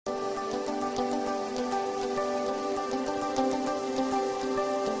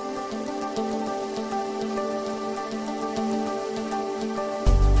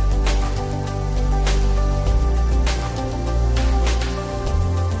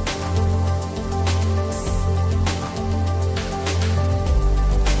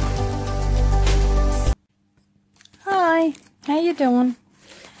How you doing?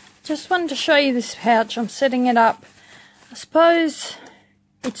 Just wanted to show you this pouch. I'm setting it up. I suppose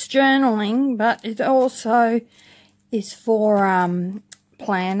it's journaling, but it also is for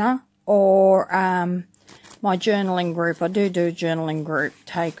planner or my journaling group. I do a journaling group,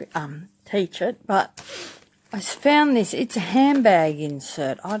 teach it, but I found this. It's a handbag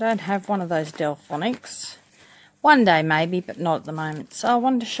insert. I don't have one of those Delphonics. One day maybe, but not at the moment. So I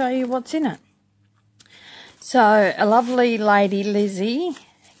wanted to show you what's in it. So a lovely lady, Lizzie,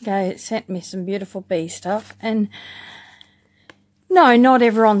 sent me some beautiful bee stuff. And no, not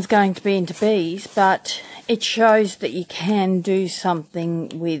everyone's going to be into bees, but it shows that you can do something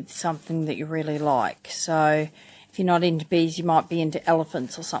with something that you really like. So if you're not into bees, you might be into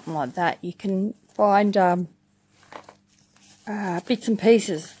elephants or something like that. You can find bits and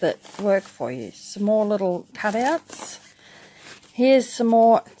pieces that work for you. Some more little cutouts. Here's some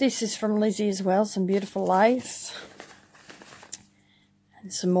more. This is from Lizzie as well. Some beautiful lace.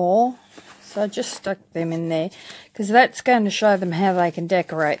 And some more. So I just stuck them in there because that's going to show them how they can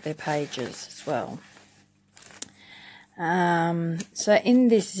decorate their pages as well. So in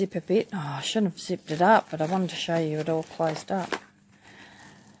this zipper bit, I shouldn't have zipped it up, but I wanted to show you it all closed up.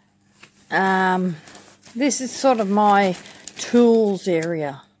 This is sort of my tools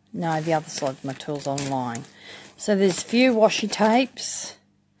area. No, the other side's my tools online. So there's a few washi tapes.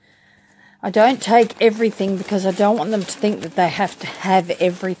 I don't take everything because I don't want them to think that they have to have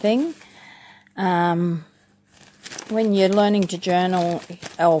everything. When you're learning to journal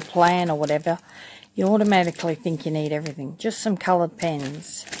or plan or whatever, you automatically think you need everything. Just some coloured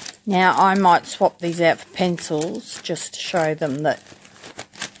pens. Now, I might swap these out for pencils just to show them that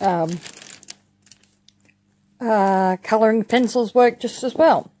colouring pencils work just as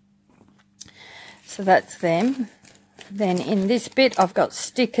well. So that's them. Then in this bit I've got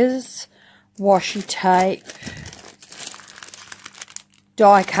stickers, washi tape,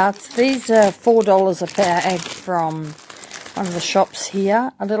 die cuts. These are $4 a bag from one of the shops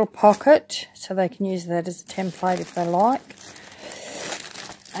here. A little pocket so they can use that as a template if they like.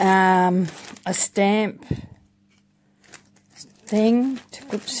 A stamp thing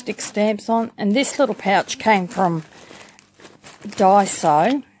to stick stamps on. And this little pouch came from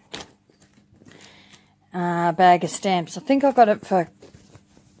Daiso. A bag of stamps. I think I got it for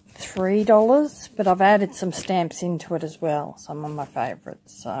 $3, but I've added some stamps into it as well. Some of my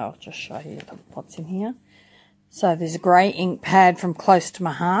favourites. So I'll just show you what's in here. So there's a grey ink pad from Close to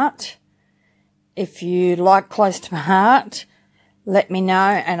My Heart. If you like Close to My Heart, let me know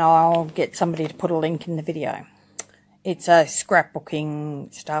and I'll get somebody to put a link in the video. It's a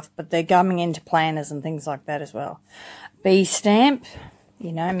scrapbooking stuff, but they're coming into planners and things like that as well. Bee stamp.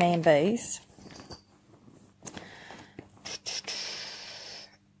 You know me and bees.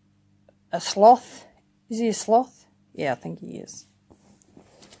 A sloth. Is he a sloth? Yeah, I think he is.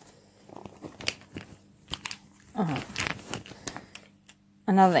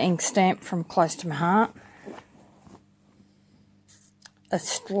 Another ink stamp from Close to My Heart. A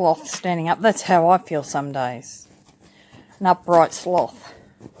sloth standing up. That's how I feel some days. An upright sloth.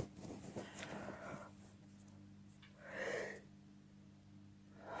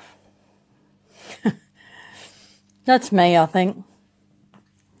 That's me, I think.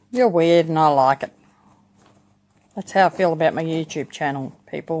 You're weird and I like it. That's how I feel about my YouTube channel.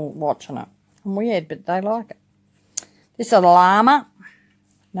 People watching it. I'm weird, but they like it. This is a llama.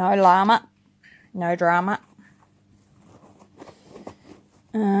 No llama. No drama.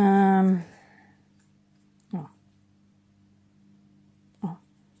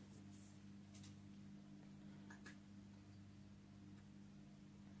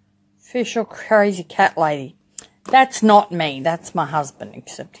 Official crazy cat lady. That's not me. That's my husband,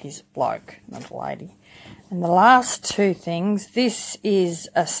 except he's a bloke, not a lady. And the last two things, this is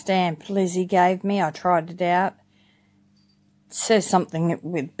a stamp Lizzie gave me. I tried it out. It says something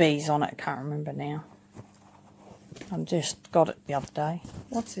with bees on it. I can't remember now. I just got it the other day.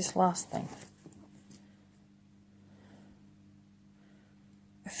 What's this last thing?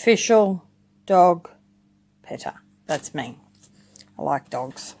 Official dog petter. That's me. I like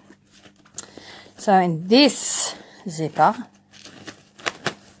dogs. So in this zipper,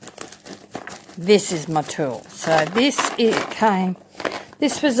 this is my tool. So this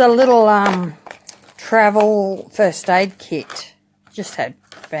was a little travel first aid kit. Just had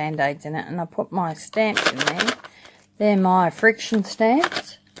band-aids in it, and I put my stamps in there. They're my friction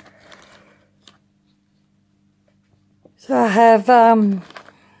stamps. So I have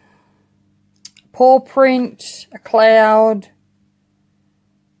paw print, a cloud,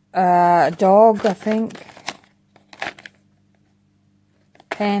 a dog, I think,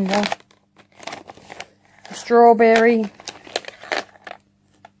 panda, a strawberry,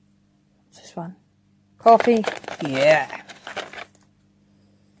 Coffee. Yeah.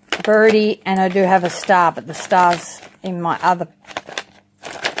 Birdie, and I do have a star, but the star's in my other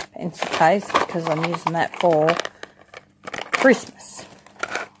pencil case because I'm using that for Christmas.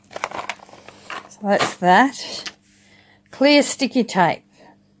 So that's that. Clear sticky tape.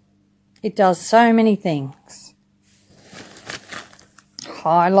 It does so many things.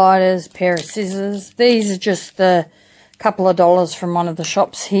 Highlighters, pair of scissors. These are just the couple of dollars from one of the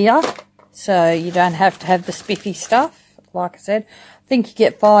shops here. So you don't have to have the spiffy stuff. Like I said, I think you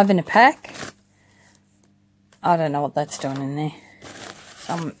get 5 in a pack. I don't know what that's doing in there.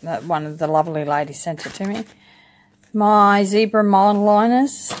 One of the lovely ladies sent it to me. My zebra mold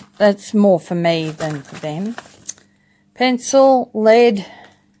liners. That's more for me than for them. Pencil, lead,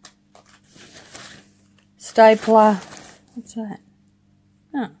 stapler. What's that?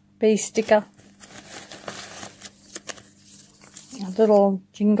 Oh, bee sticker. A little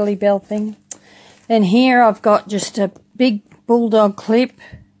jingly bell thing. Then here I've got just a big bulldog clip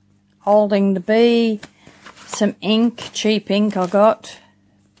holding the bee, some ink, cheap ink I got,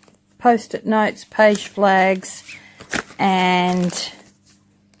 post-it notes, page flags, and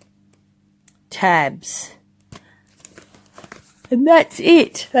tabs. And that's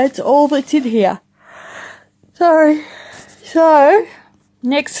it. That's all that's in here. Sorry. So,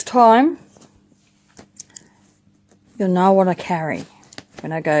 next time, you'll know what I carry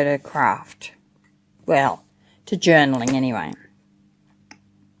when I go to craft. Well, to journaling anyway.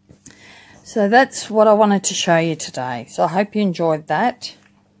 So that's what I wanted to show you today. So I hope you enjoyed that.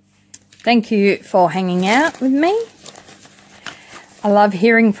 Thank you for hanging out with me. I love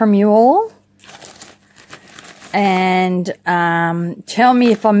hearing from you all. And tell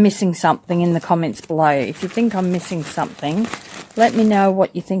me if I'm missing something in the comments below. If you think I'm missing something, let me know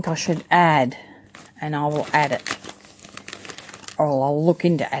what you think I should add. And I will add it. Or I'll look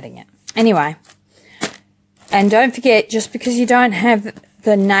into adding it. Anyway. And don't forget, just because you don't have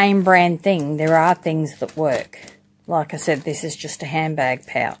the name brand thing, there are things that work. Like I said, this is just a handbag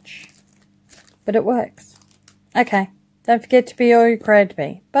pouch. But it works. Okay. Don't forget to be all you're proud to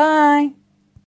be. Bye.